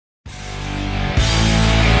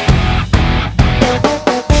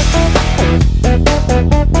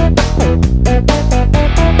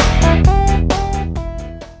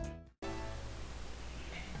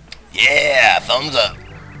thumbs up.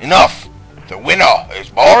 Enough! The winner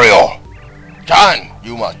is Mario! John,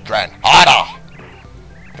 you must train harder!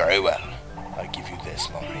 Very well. I give you this,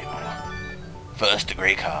 Mario. First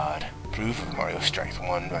degree card. Proof of Mario's strength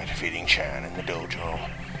won by defeating Chan in the dojo.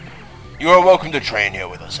 You are welcome to train here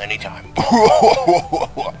with us anytime.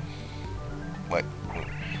 What?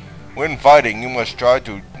 When fighting, you must try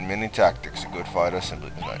to many tactics. A good fighter simply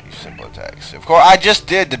does not use simple attacks. Of course, I just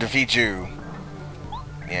did to defeat you.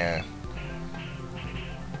 Yeah.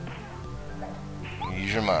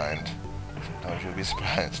 Use your mind. Sometimes you'll be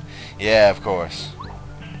surprised. Yeah, of course.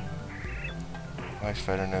 Wise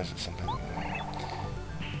fighter knows that sometimes.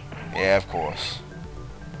 Yeah, of course.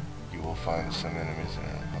 You will find some enemies that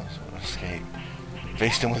are impossible to escape.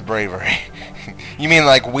 Face them with bravery. You mean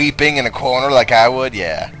like weeping in a corner like I would?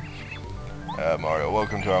 Yeah. Mario,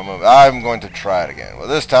 welcome to our moment. I'm going to try it again. Well,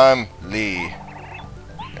 this time, Lee.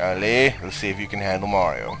 Lee, let's see if you can handle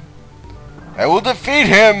Mario. I will defeat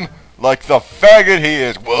him like the faggot he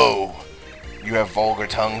is. Whoa. You have vulgar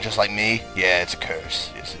tongue just like me? Yeah, it's a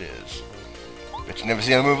curse. Yes, it is. Bet you never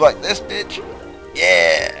seen a move like this, bitch.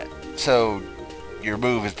 Yeah. So, your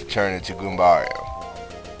move is to turn into Goombario.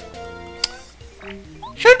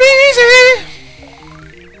 Should be easy.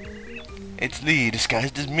 It's Lee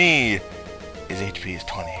disguised as me. His HP is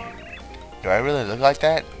 20. Do I really look like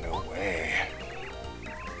that? No way.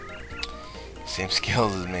 Same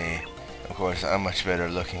skills as me. Of course, I'm much better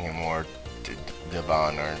looking and more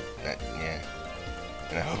divine, or yeah.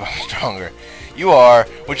 And I hope I'm stronger. You are,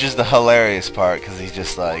 which is the hilarious part, because he's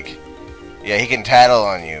just like, yeah, he can tattle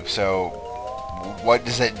on you. So, what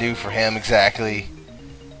does that do for him exactly?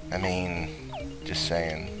 I mean, just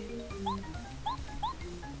saying.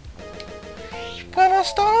 Gonna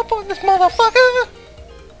stomp on this motherfucker!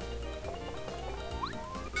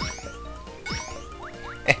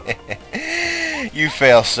 You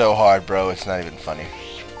fail so hard, bro, it's not even funny.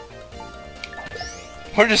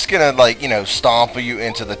 We're just gonna, like, you know, stomp you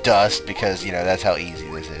into the dust because, you know, that's how easy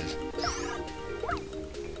this is.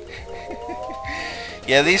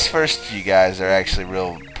 Yeah, these first few guys are actually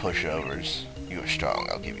real pushovers. You are strong,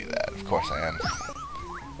 I'll give you that. Of course I am.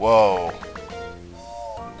 Whoa.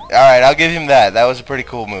 Alright, I'll give him that. That was a pretty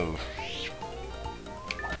cool move.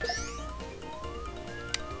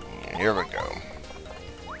 Here we go.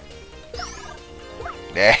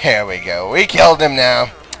 There we go. We killed him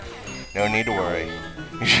now. No need to worry.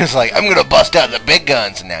 You're just like, I'm gonna bust out the big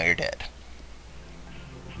guns, and now you're dead.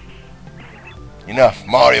 Enough.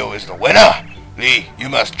 Mario is the winner. Lee, you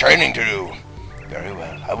must training to do. Very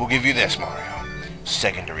well. I will give you this, Mario.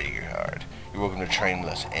 Secondary card. You're welcome to train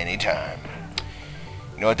with us anytime.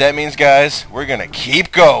 You know what that means, guys? We're gonna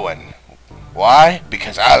keep going. Why?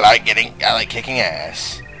 Because I like kicking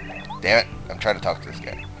ass. Damn it! I'm trying to talk to this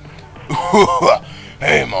guy.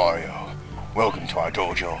 Hey, Mario. Welcome to our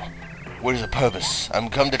dojo. What is the purpose? I'm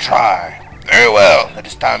come to try. Very well. It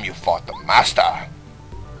is time you fought the Mastah.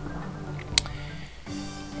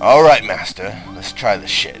 All right, Master. Let's try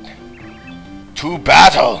this shit. To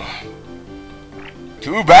battle.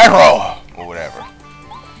 To battle. Or whatever.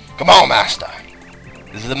 Come on, Master.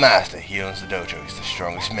 This is the Master. He owns the dojo. He's the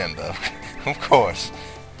strongest member. Of course.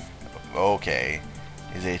 Okay.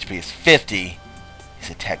 His HP is 50. His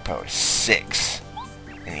attack power is 6.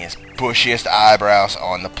 And he has bushiest eyebrows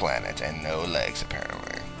on the planet. And no legs,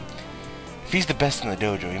 apparently. If he's the best in the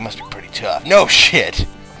dojo, he must be pretty tough. No shit!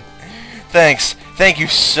 Thanks. Thank you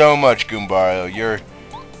so much, Goombario.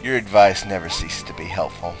 Your advice never ceases to be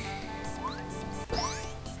helpful.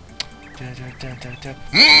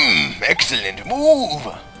 Excellent move!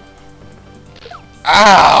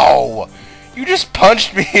 Ow! You just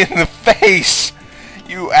punched me in the face!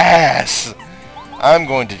 You ass! I'm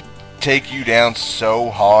going to take you down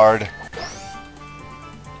so hard.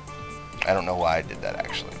 I don't know why I did that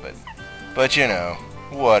actually, but you know,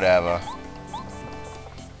 whatever.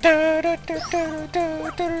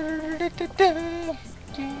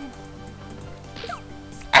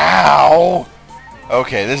 Ow!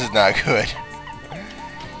 Okay, this is not good.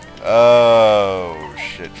 Oh,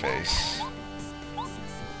 shit face.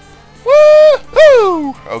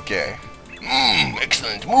 Woo-hoo! Okay.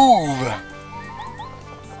 Excellent move!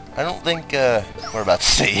 I don't think, we're about to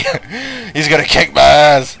see. He's gonna kick my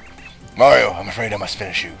ass! Mario, I'm afraid I must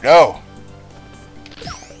finish you. No!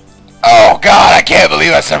 Oh god, I can't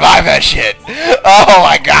believe I survived that shit! Oh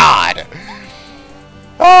my god!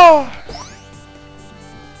 Oh!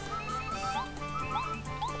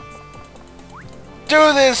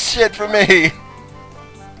 Do this shit for me!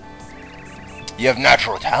 You have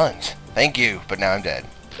natural talent. Thank you, but now I'm dead.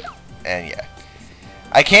 And yeah.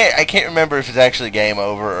 I can't remember if it's actually game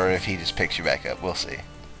over or if he just picks you back up. We'll see.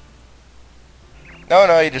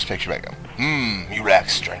 No, you just picture back up. You lack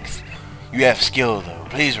strength. You have skill, though.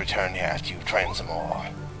 Please return here after you've trained some more.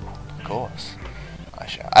 Of course.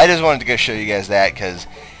 I just wanted to go show you guys that, because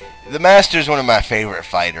the Master is one of my favorite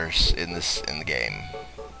fighters in the game.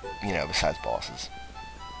 You know, besides bosses.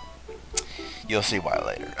 You'll see why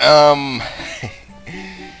later.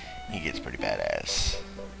 He gets pretty badass.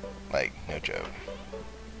 Like, no joke.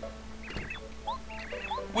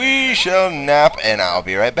 We shall nap, and I'll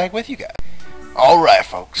be right back with you guys. Alright,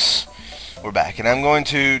 folks. We're back, and I'm going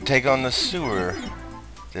to take on the sewer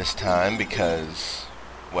this time because,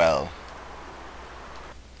 well,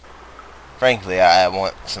 frankly, I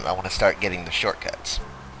want to start getting the shortcuts.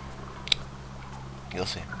 You'll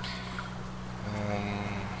see.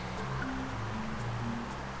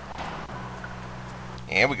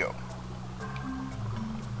 Here we go.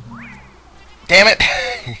 Damn it!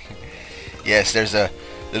 Yes, there's a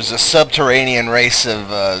subterranean race of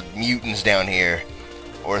mutants down here,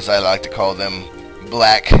 or as I like to call them,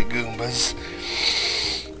 black Goombas.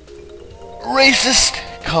 Racist,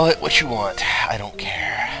 call it what you want. I don't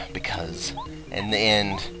care, because in the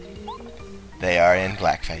end, they are in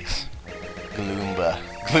blackface. Gloomba.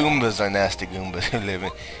 Gloombas are nasty Goombas who live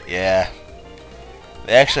in... Yeah.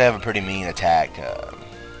 They actually have a pretty mean attack.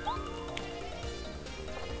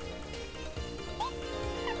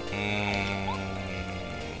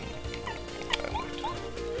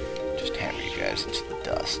 Just hammer you guys into the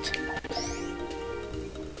dust.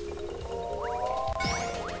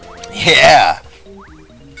 Yeah!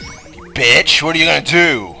 Bitch, what are you gonna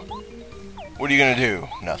do? What are you gonna do?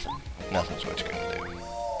 Nothing. Nothing's what you're gonna do.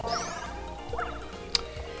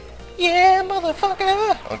 Yeah,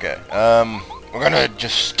 motherfucker! Okay, we're gonna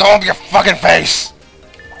just stomp your fucking face!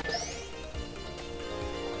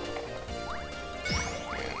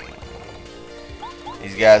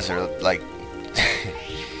 These guys are like...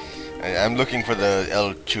 I'm looking for the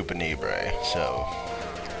El Chupanibre, so...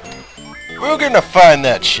 we're gonna find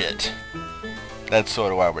that shit. That's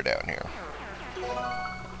sort of why we're down here.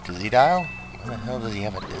 Dizzy dial? Why the hell does he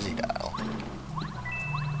have a dizzy dial?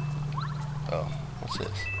 Oh, what's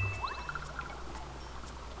this?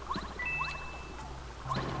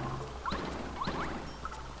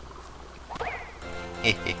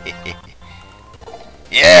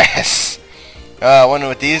 Yes! I wonder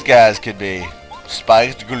what these guys could be.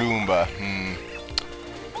 Spiked Gloomba.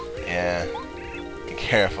 Yeah. Be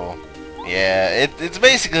careful. Yeah, it's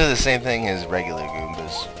basically the same thing as regular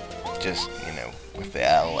Goombas. Just, you know, with the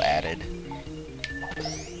L added.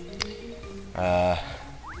 Oh,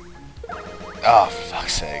 for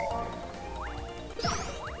fuck's sake.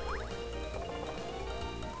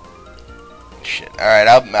 Shit. Alright,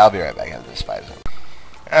 I'll be right back after this fight.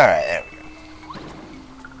 Alright, there we go.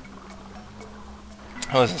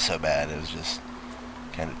 It wasn't so bad, it was just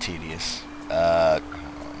kind of tedious.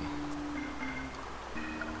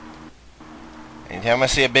 Anytime I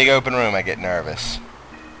see a big open room, I get nervous.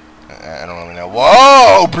 I don't really know.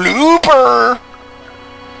 Whoa! Blooper!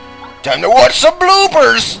 Time to watch some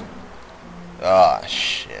bloopers! Oh,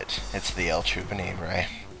 shit. It's the El Chupani, right?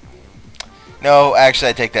 No, actually,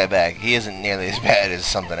 I take that back. He isn't nearly as bad as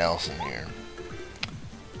something else in here.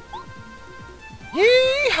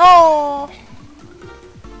 Yeehaw!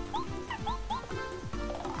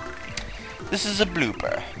 This is a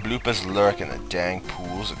blooper. Bloopers lurk in the dank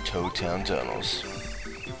pools of Toadtown tunnels.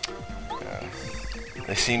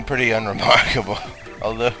 They seem pretty unremarkable,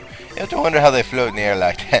 although you have to wonder how they float in the air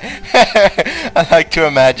like that. I like to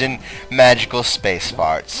imagine magical space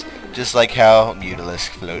farts, just like how Mutalisks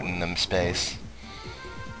float in them space.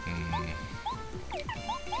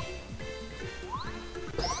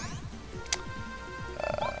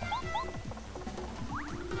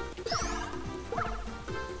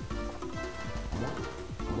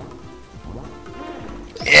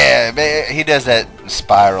 Yeah, he does that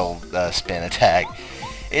spiral spin attack.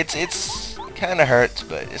 It's kind of hurts,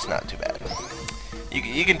 but it's not too bad.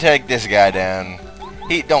 You can take this guy down.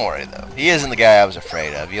 Don't worry though. He isn't the guy I was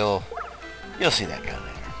afraid of. You'll see that guy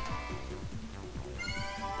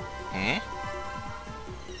later.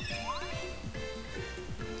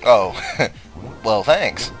 Oh, well,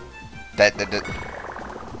 thanks.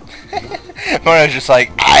 Mario's just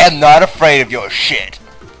like, I am not afraid of your shit.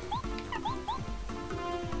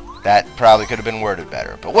 That probably could have been worded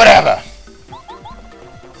better, but whatever.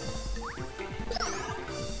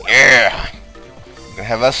 Yeah, we're gonna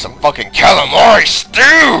have us some fucking calamari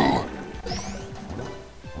stew.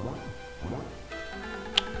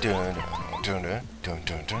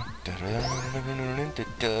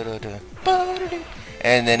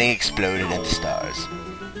 And then he exploded into stars,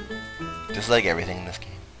 just like everything in this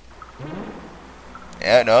game.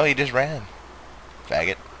 Yeah, no, he just ran.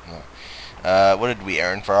 faggot. What did we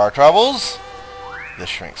earn for our troubles? The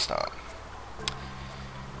Shrink Stomp.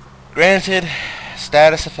 Granted,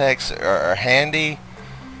 status effects are handy,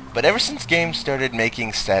 but ever since games started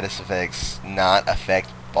making status effects not affect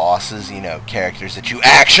bosses, you know, characters that you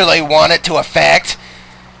actually want it to affect,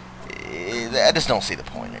 I just don't see the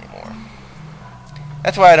point anymore.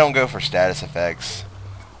 That's why I don't go for status effects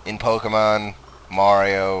in Pokemon,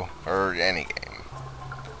 Mario, or any game.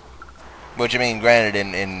 Which, I mean, granted,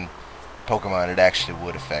 in Pokemon it actually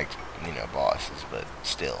would affect, you know, bosses, but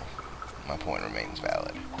still, my point remains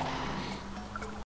valid.